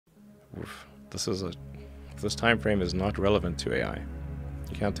this time frame is not relevant to AI.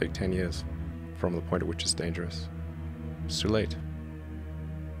 You can't take 10 years from the point at which it's dangerous. It's too late.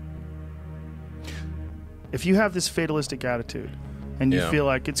 If you have this fatalistic attitude and you feel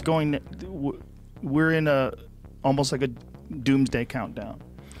like it's going, we're in almost like a doomsday countdown.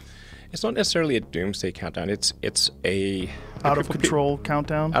 It's not necessarily a doomsday countdown. It's a out of control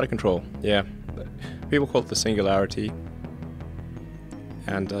countdown. Out of control, yeah. People call it the singularity,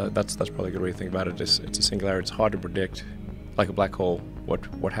 and that's probably a good way to think about it. It's a singularity. It's hard to predict, like a black hole,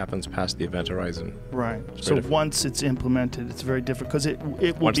 what happens past the event horizon. Right. So once it's implemented, it's very different because it will be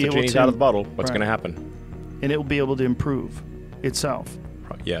able to. Once the genie's out of the bottle, what's going to happen? And it will be able to improve itself.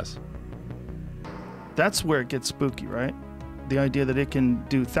 Yes. That's where it gets spooky, right? The idea that it can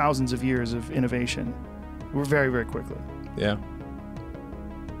do thousands of years of innovation very, very quickly. Yeah.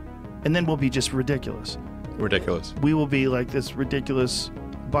 And then we'll be just ridiculous. Ridiculous. We will be like this ridiculous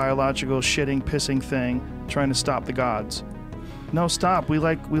biological shitting, pissing thing trying to stop the gods. No, stop. We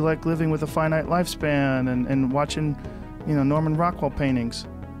like living with a finite lifespan and watching, Norman Rockwell paintings.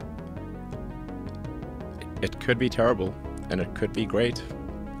 It could be terrible, and it could be great.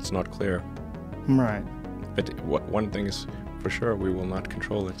 It's not clear. Right. But one thing is for sure, we will not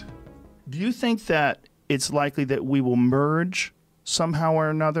control it. Do you think that it's likely that we will merge somehow or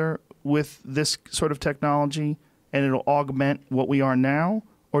another with this sort of technology and it'll augment what we are now?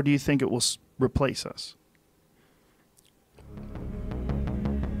 Or do you think it will replace us?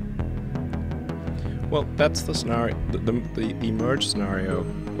 Well, that's the scenario. The merge scenario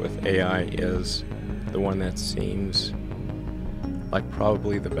with AI is the one that seems like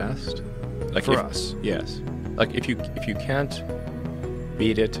probably the best. Like for us. Yes. Like if you can't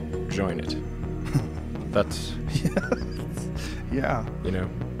beat it, join it. That's yeah.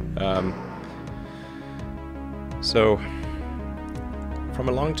 So from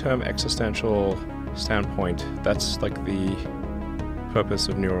a long-term existential standpoint, that's like the purpose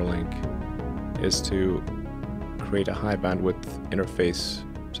of Neuralink, is to create a high bandwidth interface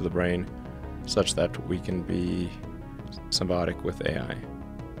to the brain such that we can be symbiotic with AI.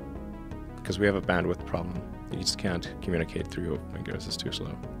 Because we have a bandwidth problem. You just can't communicate through your fingers. It's too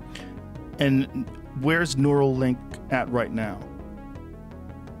slow. And where's Neuralink at right now?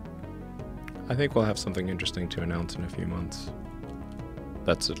 I think we'll have something interesting to announce in a few months.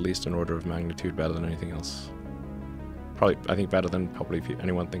 That's at least an order of magnitude better than anything else. Probably, I think better than probably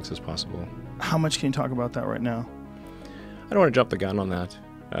anyone thinks is possible. How much can you talk about that right now? I don't want to jump the gun on that.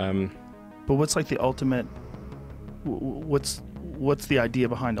 But what's like the ultimate, what's the idea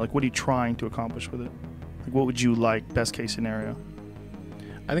behind it? Like, what are you trying to accomplish with it? Like, what would you like, best case scenario?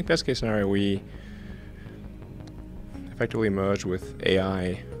 I think best case scenario, we effectively merge with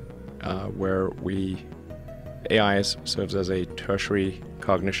AI, where AI serves as a tertiary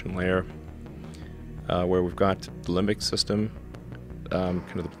cognition layer, where we've got the limbic system, kind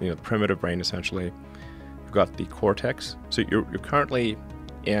of the primitive brain essentially. We've got the cortex. So you're currently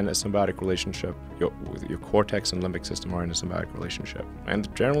in a symbiotic relationship. Your cortex and limbic system are in a symbiotic relationship.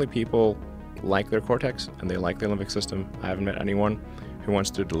 And generally people like their cortex and they like their limbic system. I haven't met anyone who wants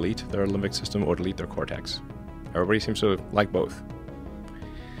to delete their limbic system or delete their cortex. Everybody seems to like both.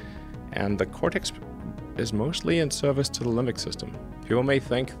 And the cortex is mostly in service to the limbic system. People may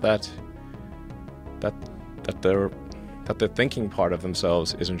think that the thinking part of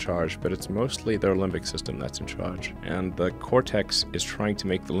themselves is in charge, but it's mostly their limbic system that's in charge. And the cortex is trying to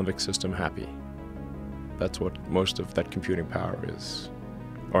make the limbic system happy. That's what most of that computing power is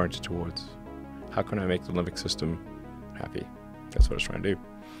oriented towards. How can I make the limbic system happy? That's what it's trying to do.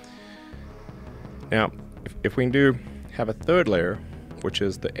 Now, if we can have a third layer, which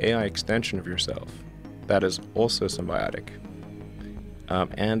is the AI extension of yourself, that is also symbiotic.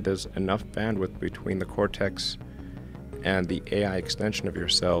 And there's enough bandwidth between the cortex and the AI extension of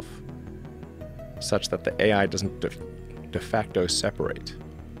yourself such that the AI doesn't de facto separate,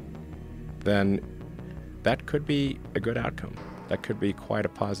 then that could be a good outcome. That could be quite a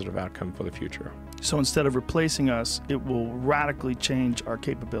positive outcome for the future. So instead of replacing us, it will radically change our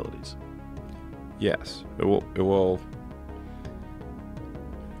capabilities. Yes, it will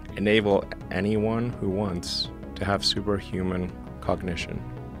enable anyone who wants to have superhuman cognition.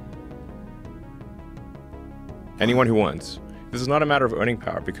 Anyone who wants. This is not a matter of earning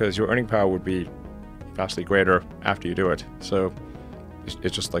power, because your earning power would be vastly greater after you do it. So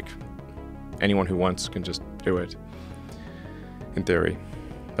it's just like anyone who wants can just do it. In theory.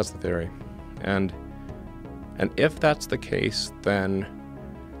 That's the theory. And if that's the case, then,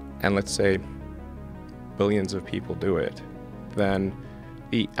 and let's say billions of people do it, then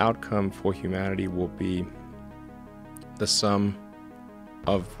the outcome for humanity will be the sum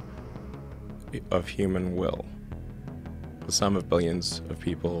of of human will, the sum of billions of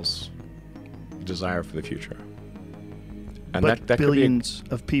people's desire for the future. And but that billions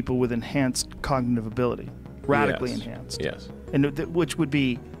of people with enhanced cognitive ability, radically Yes. enhanced. Yes. And which would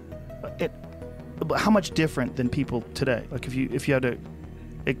be, how much different than people today? Like if you had to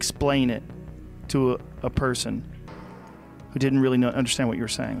explain it to a person who didn't really understand what you were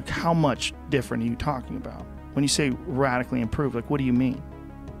saying, like how much different are you talking about? When you say radically improved, like what do you mean?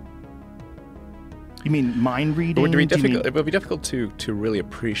 You mean mind reading? It would be difficult to really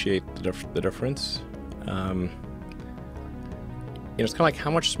appreciate the difference. It's kind of like how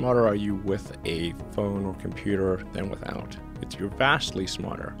much smarter are you with a phone or computer than without? You're vastly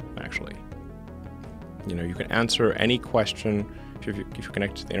smarter, actually. You can answer any question if you're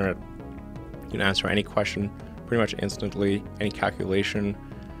connected to the internet. You can answer any question pretty much instantly. Any calculation,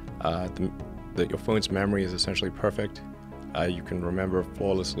 your phone's memory is essentially perfect. You can remember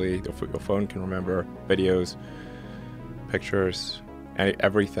flawlessly. Your phone can remember videos, pictures,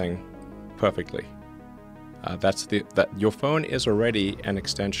 everything perfectly. That your phone is already an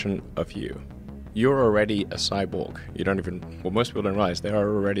extension of you. You're already a cyborg. Most people don't realize they are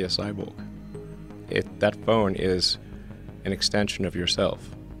already a cyborg. That phone is an extension of yourself.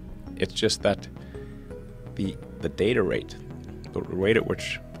 It's just that the data rate, the rate at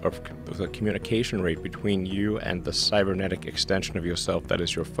which of the communication rate between you and the cybernetic extension of yourself that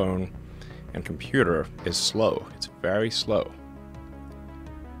is your phone and computer is slow. It's very slow.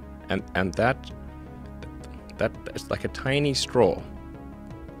 And that is like a tiny straw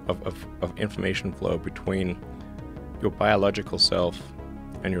of information flow between your biological self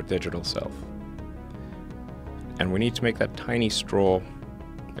and your digital self. And we need to make that tiny straw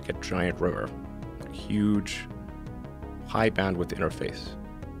like a giant river, a huge, high bandwidth interface.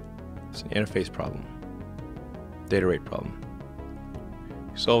 It's an interface problem, data rate problem.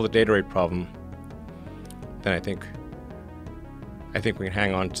 If you solve the data rate problem, then I think we can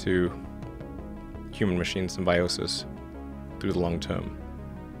hang on to human-machine symbiosis through the long term.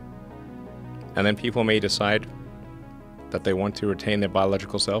 And then people may decide that they want to retain their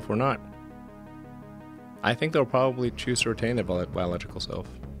biological self or not. I think they'll probably choose to retain their biological self.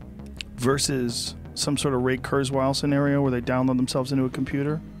 Versus some sort of Ray Kurzweil scenario where they download themselves into a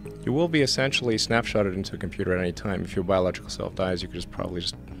computer? You will be essentially snapshotted into a computer at any time. If your biological self dies, you could probably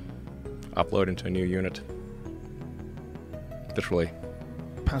just upload into a new unit. Literally.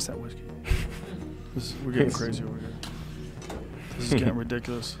 Pass that whiskey. We're getting crazy over here. This is getting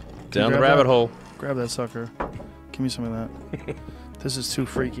ridiculous. Down the rabbit hole. Grab that sucker. Give me some of that. This is too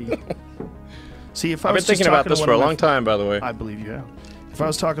freaky. See, if I've been thinking about this for a long time, by the way. I believe you have. If I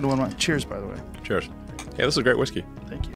was talking to one of my... Cheers, by the way. Cheers. Yeah, this is a great whiskey.